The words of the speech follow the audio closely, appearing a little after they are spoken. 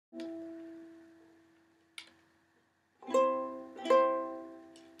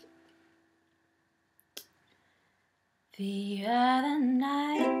Via the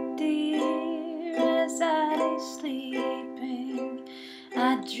night, dear, as I lay sleeping,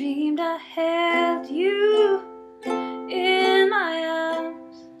 I dreamed I held you in my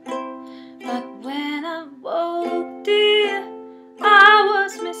arms. But when I woke, dear, I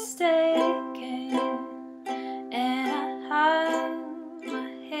was mistaken, and I hung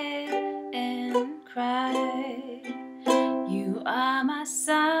my head and cried. You are my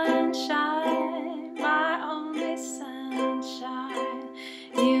sunshine, my only sunshine.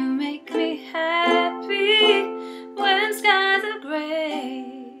 You make me happy when skies are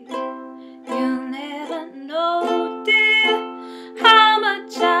gray. You'll never know, dear, how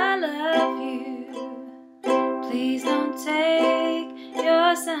much I love you. Please don't take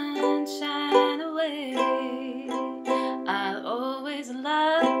your sunshine away. I'll always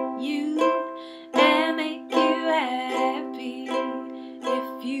love you and make you happy.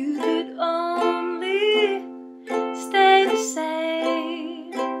 If you could only stay the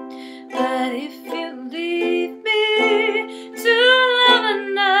same. But if you leave me to love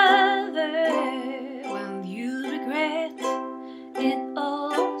another, will you regret it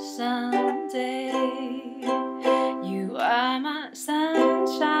all someday? You are my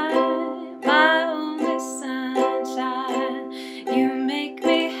sunshine, my only sunshine. You make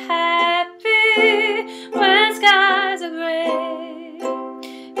me happy when skies are gray.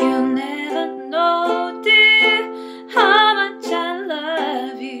 You'll never know, dear, how much I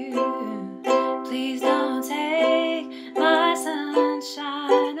love you. Please don't take my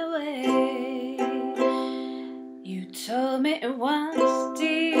sunshine away. You told me once,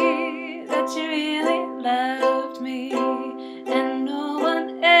 dear, that you really loved me, and no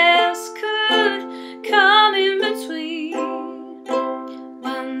one else could come in between.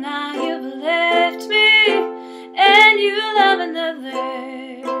 Well, now you've left me and you love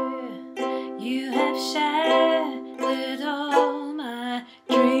another. You have shattered all my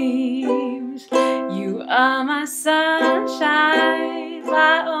dreams. You are my sunshine,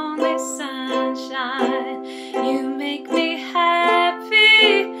 my only sunshine. You make me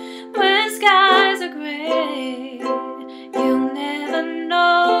happy when skies are gray. You'll never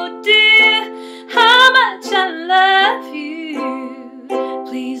know, dear, how much I love you.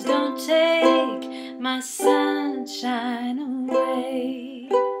 Please don't take my sunshine away.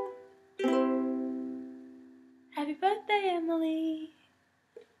 Happy birthday, Emily.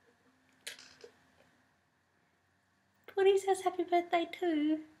 Woody says happy birthday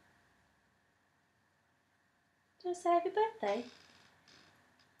too. Just say happy birthday.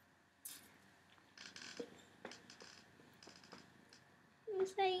 You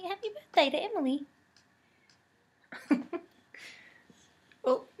say happy birthday to Emily.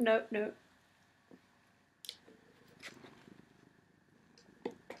 Oh, no, no.